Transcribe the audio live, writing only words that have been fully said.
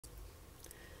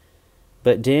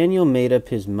But Daniel made up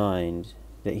his mind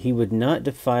that he would not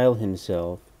defile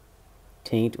himself,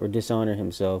 taint or dishonor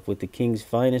himself with the king's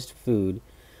finest food,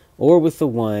 or with the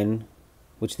wine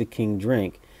which the king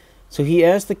drank. So he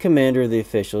asked the commander of the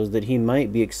officials that he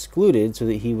might be excluded so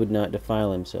that he would not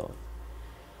defile himself.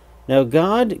 Now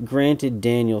God granted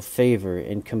Daniel favor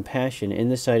and compassion in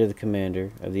the sight of the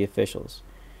commander of the officials.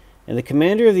 And the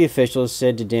commander of the officials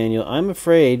said to Daniel, I am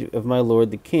afraid of my lord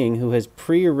the king, who has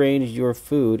prearranged your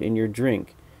food and your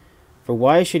drink. For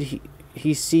why should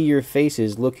he see your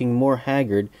faces looking more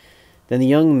haggard than the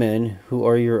young men who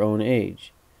are your own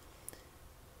age?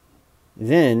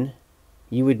 Then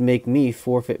you would make me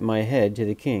forfeit my head to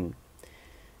the king.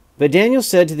 But Daniel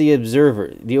said to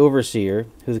the overseer,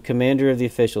 who the commander of the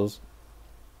officials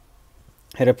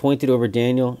had appointed over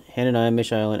Daniel, Hananiah,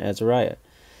 Mishael, and Azariah,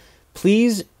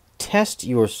 please test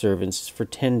your servants for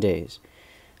 10 days.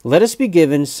 Let us be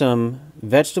given some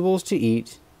vegetables to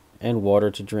eat and water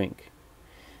to drink.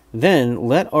 Then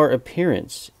let our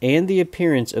appearance and the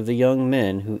appearance of the young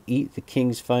men who eat the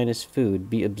king's finest food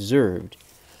be observed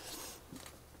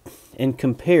and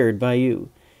compared by you,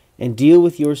 and deal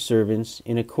with your servants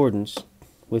in accordance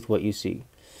with what you see.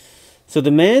 So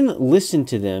the man listened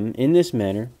to them in this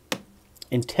manner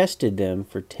and tested them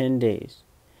for 10 days.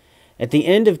 At the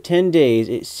end of 10 days,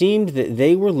 it seemed that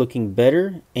they were looking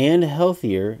better and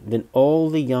healthier than all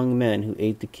the young men who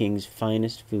ate the king's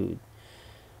finest food.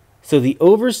 So the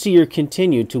overseer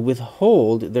continued to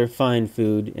withhold their fine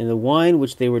food and the wine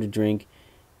which they were to drink,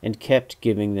 and kept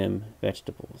giving them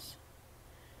vegetables.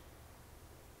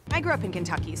 I grew up in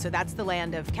Kentucky, so that's the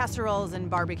land of casseroles and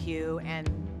barbecue and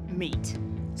meat.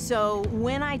 So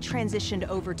when I transitioned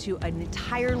over to an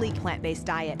entirely plant-based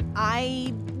diet,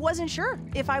 I wasn't sure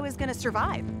if I was going to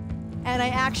survive. And I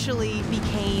actually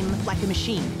became like a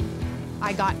machine.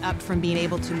 I got up from being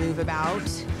able to move about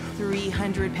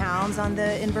 300 pounds on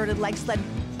the inverted leg sled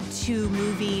to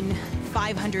moving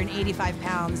 585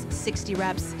 pounds, 60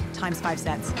 reps, times 5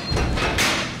 sets.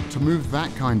 To move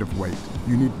that kind of weight,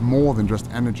 you need more than just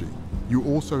energy. You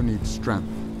also need strength.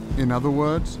 In other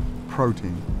words,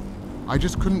 protein. I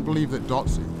just couldn't believe that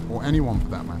Dotsy, or anyone for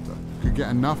that matter, could get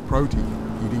enough protein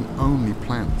eating only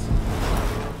plants.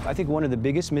 I think one of the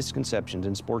biggest misconceptions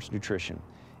in sports nutrition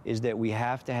is that we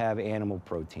have to have animal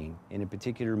protein, and in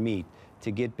particular meat,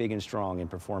 to get big and strong and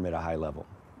perform at a high level.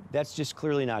 That's just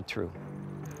clearly not true.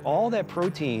 All that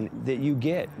protein that you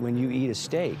get when you eat a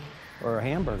steak or a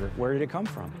hamburger, where did it come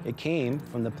from? It came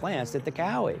from the plants that the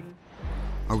cow ate.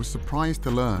 I was surprised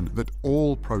to learn that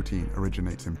all protein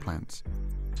originates in plants.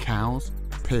 Cows,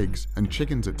 pigs, and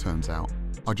chickens, it turns out,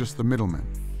 are just the middlemen.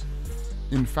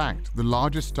 In fact, the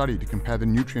largest study to compare the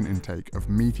nutrient intake of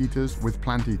meat eaters with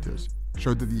plant eaters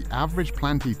showed that the average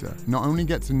plant eater not only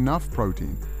gets enough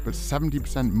protein, but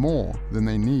 70% more than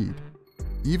they need.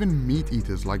 Even meat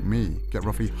eaters like me get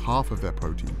roughly half of their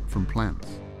protein from plants.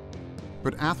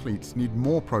 But athletes need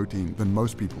more protein than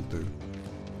most people do.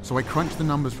 So I crunched the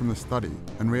numbers from the study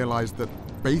and realized that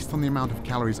based on the amount of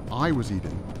calories I was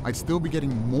eating, I'd still be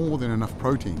getting more than enough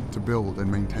protein to build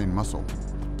and maintain muscle.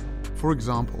 For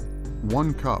example,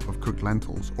 1 cup of cooked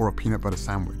lentils or a peanut butter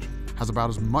sandwich has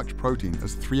about as much protein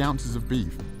as 3 ounces of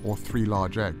beef or 3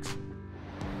 large eggs.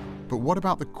 But what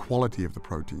about the quality of the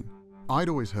protein? I'd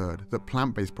always heard that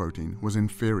plant-based protein was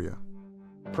inferior.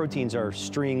 Proteins are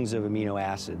strings of amino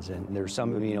acids, and there are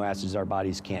some amino acids our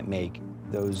bodies can't make.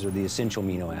 Those are the essential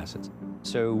amino acids.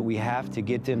 So we have to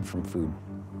get them from food.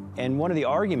 And one of the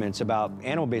arguments about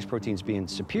animal-based proteins being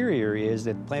superior is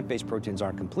that plant-based proteins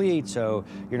aren't complete, so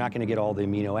you're not going to get all the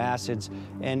amino acids,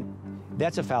 and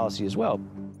that's a fallacy as well.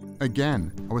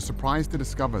 Again, I was surprised to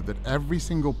discover that every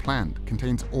single plant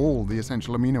contains all the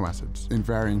essential amino acids in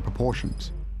varying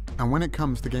proportions. And when it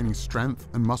comes to gaining strength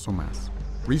and muscle mass,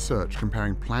 research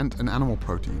comparing plant and animal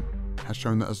protein has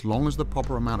shown that as long as the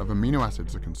proper amount of amino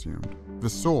acids are consumed, the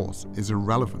source is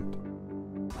irrelevant.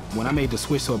 When I made the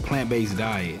switch to a plant-based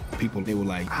diet, they were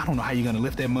like, I don't know how you're gonna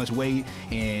lift that much weight,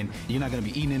 and you're not gonna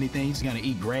be eating anything, you're just gonna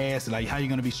eat grass, like how are you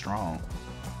gonna be strong?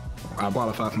 I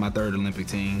qualified for my 3rd Olympic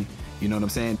team, you know what I'm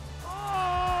saying?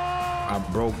 I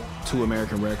broke 2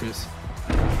 American records.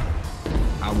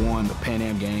 I won the Pan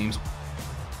Am Games.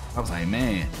 I was like,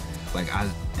 man, like I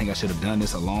think I should have done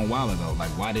this a long while ago. Like,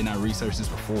 why didn't I research this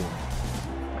before?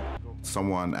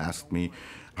 Someone asked me,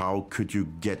 how could you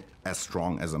get as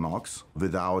strong as an ox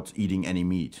without eating any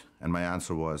meat? And my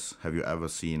answer was, have you ever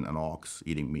seen an ox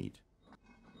eating meat?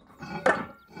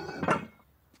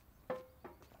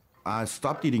 I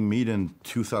stopped eating meat in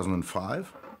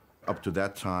 2005. Up to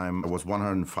that time, I was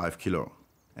 105 kilo,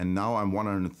 and now I'm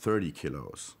 130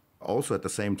 kilos. Also at the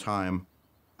same time,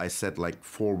 I set like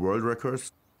 4 world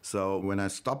records. So when I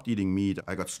stopped eating meat,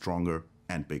 I got stronger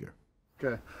and bigger.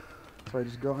 Okay, so I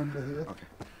just go under here. Okay.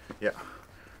 Yeah.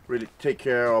 Really take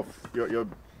care of your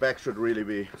back should really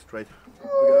be straight.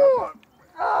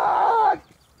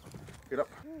 Get up.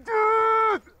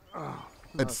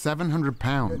 At 700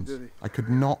 pounds, I could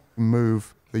not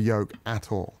move the yoke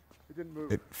at all.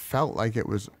 It felt like it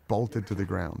was bolted to the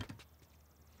ground.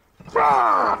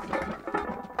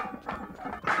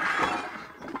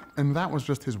 And that was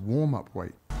just his warm-up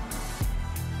weight.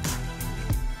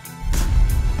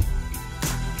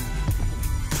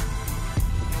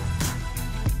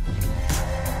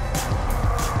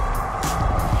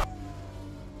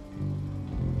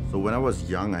 So when I was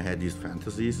young, I had these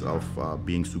fantasies of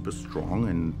being super strong,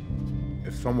 and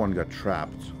if someone got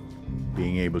trapped,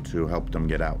 being able to help them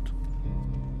get out.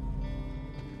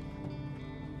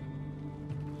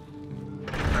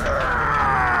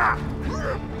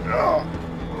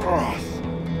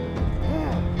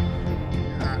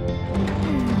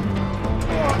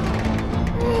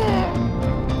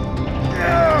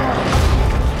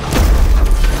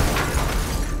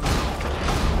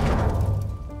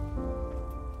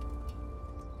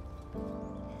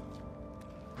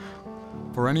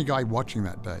 For any guy watching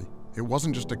that day, it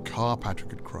wasn't just a car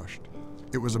Patrick had crushed.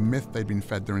 It was a myth they'd been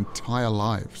fed their entire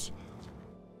lives.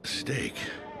 Steak.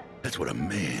 That's what a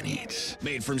man eats.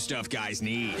 Made from stuff guys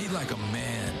need. Eat like a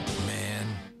man, man.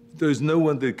 There's no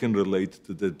one that can relate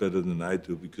to that better than I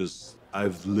do because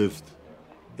I've lived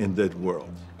in that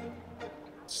world.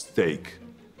 Steak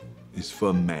is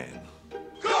for man.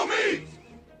 Go meat!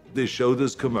 They showed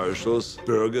us commercials,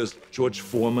 burgers, George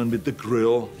Foreman with the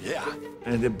grill. Yeah.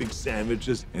 And the big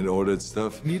sandwiches and all that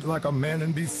stuff. Eat like a man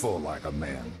and be full like a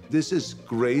man. This is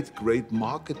great, great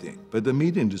marketing by the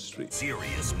meat industry.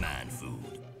 Serious man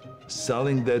food.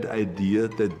 Selling that idea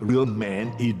that real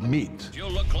men eat meat. You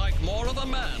look like more of a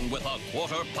man with a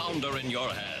quarter-pounder in your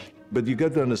hand. But you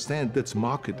got to understand, that's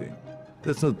marketing.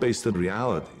 That's not based on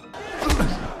reality.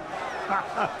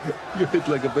 You hit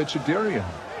like a vegetarian.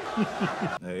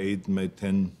 I ate my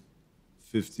 10,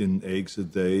 15 eggs a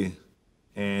day.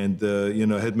 And,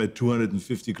 I had my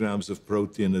 250 grams of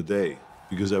protein a day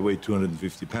because I weighed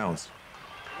 250 pounds.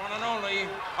 One and only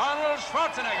Arnold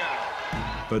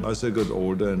Schwarzenegger. But as I got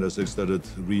older and as I started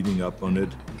reading up on it,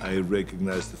 I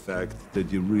recognized the fact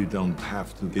that you really don't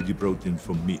have to get your protein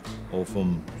from meat or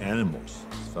from animals,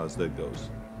 as far as that goes.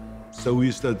 So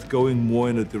we started going more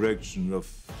in a direction of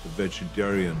a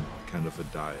vegetarian kind of a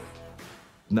diet.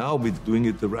 Now we're doing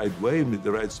it the right way, with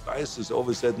the right spices, all of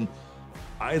a sudden,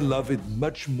 I love it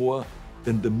much more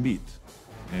than the meat.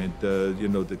 And,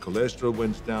 the cholesterol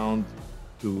went down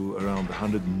to around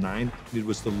 109. It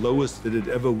was the lowest that it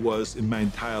ever was in my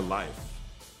entire life,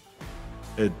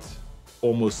 at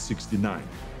almost 69.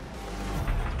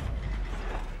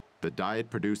 The diet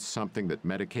produced something that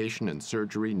medication and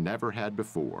surgery never had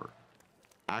before: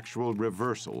 actual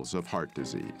reversals of heart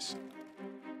disease.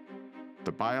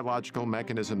 The biological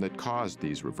mechanism that caused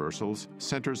these reversals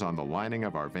centers on the lining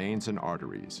of our veins and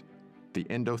arteries, the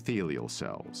endothelial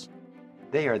cells.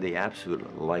 They are the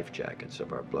absolute life jackets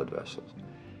of our blood vessels.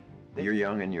 You're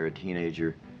young and you're a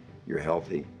teenager, you're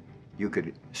healthy. You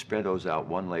could spread those out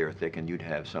one layer thick and you'd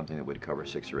have something that would cover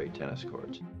 6 or 8 tennis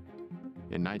courts.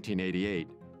 In 1988,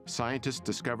 scientists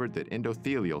discovered that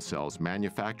endothelial cells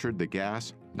manufactured the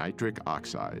gas nitric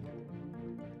oxide.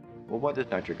 Well, what does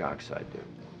nitric oxide do?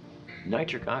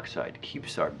 Nitric oxide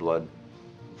keeps our blood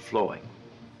flowing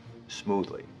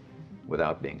smoothly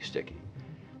without being sticky.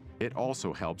 It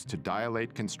also helps to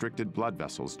dilate constricted blood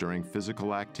vessels during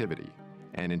physical activity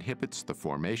and inhibits the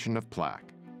formation of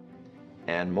plaque.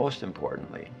 And most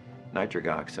importantly, nitric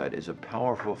oxide is a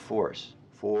powerful force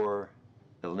for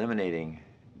eliminating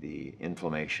the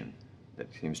inflammation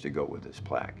that seems to go with this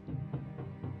plaque.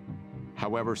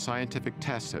 However, scientific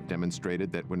tests have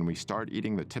demonstrated that when we start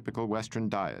eating the typical Western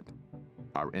diet,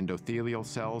 our endothelial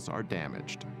cells are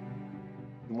damaged.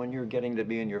 When you're getting to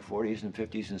be in your 40s and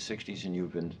 50s and 60s and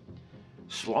you've been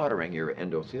slaughtering your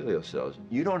endothelial cells,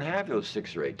 you don't have those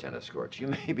 6 or 8 tennis courts. You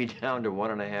may be down to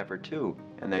 1.5 or 2,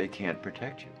 and they can't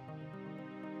protect you.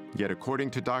 Yet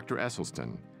according to Dr.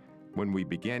 Esselstyn, when we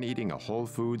begin eating a whole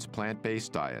foods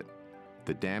plant-based diet,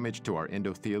 the damage to our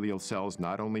endothelial cells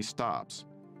not only stops,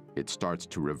 it starts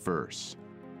to reverse.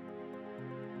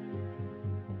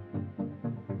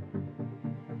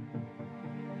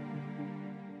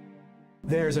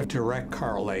 There's a direct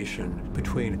correlation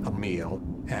between a meal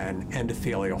and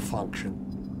endothelial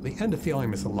function. The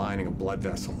endothelium is the lining of blood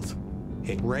vessels.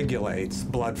 It regulates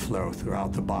blood flow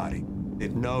throughout the body.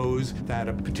 It knows that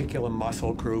a particular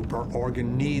muscle group or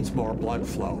organ needs more blood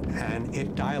flow, and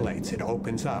it dilates, it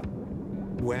opens up.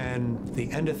 When the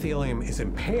endothelium is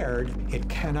impaired, it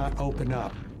cannot open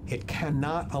up. It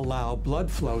cannot allow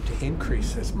blood flow to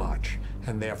increase as much,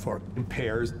 and therefore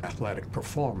impairs athletic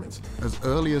performance. As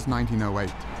early as 1908,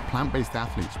 plant-based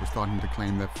athletes were starting to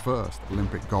claim their first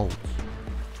Olympic golds.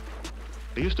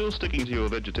 Are you still sticking to your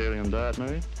vegetarian diet,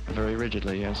 Mary? Very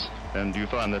rigidly, yes. And do you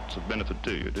find that's of benefit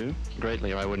to you, do you?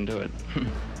 Greatly, or I wouldn't do it. Winning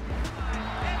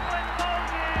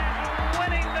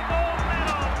the gold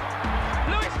medal.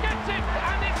 Lewis gets it,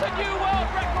 and it's a new world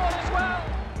record as well.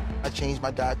 I changed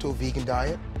my diet to a vegan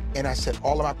diet, and I set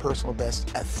all of my personal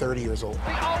bests at 30 years old.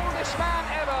 The oldest man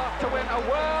ever to win a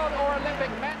world or Olympic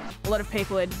men's. A lot of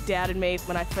people had doubted me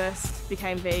when I first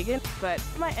became vegan, but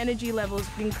my energy levels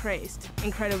increased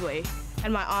incredibly.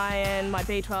 And my iron, my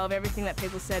B12, everything that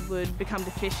people said would become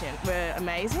deficient were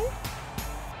amazing.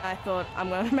 I thought, I'm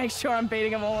going to make sure I'm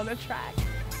beating them all on the track.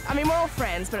 I mean, we're all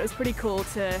friends, but it was pretty cool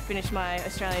to finish my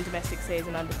Australian domestic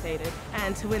season undefeated.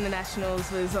 And to win the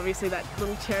Nationals was obviously that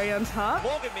little cherry on top.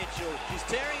 Morgan Mitchell, she's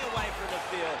tearing away from the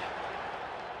field.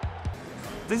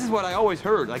 This is what I always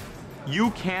heard, like, you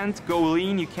can't go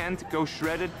lean, you can't go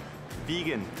shredded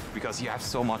vegan because you have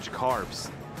so much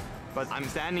carbs. But I'm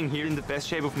standing here in the best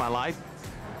shape of my life,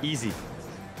 easy.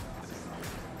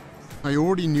 I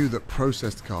already knew that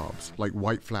processed carbs, like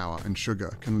white flour and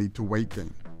sugar, can lead to weight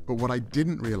gain. But what I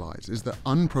didn't realize is that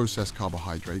unprocessed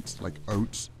carbohydrates, like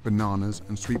oats, bananas,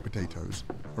 and sweet potatoes,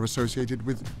 are associated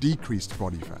with decreased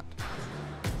body fat.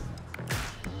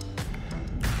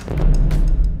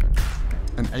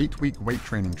 An 8-week weight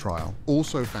training trial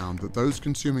also found that those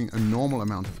consuming a normal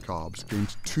amount of carbs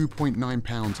gained 2.9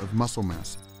 pounds of muscle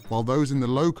mass, while those in the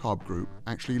low-carb group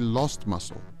actually lost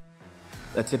muscle.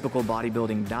 A typical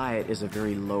bodybuilding diet is a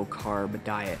very low-carb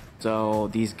diet. So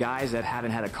these guys that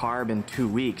haven't had a carb in 2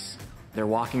 weeks, they're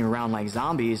walking around like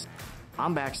zombies.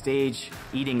 I'm backstage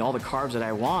eating all the carbs that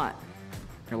I want.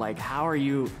 They're like, how are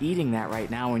you eating that right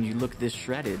now when you look this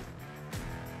shredded?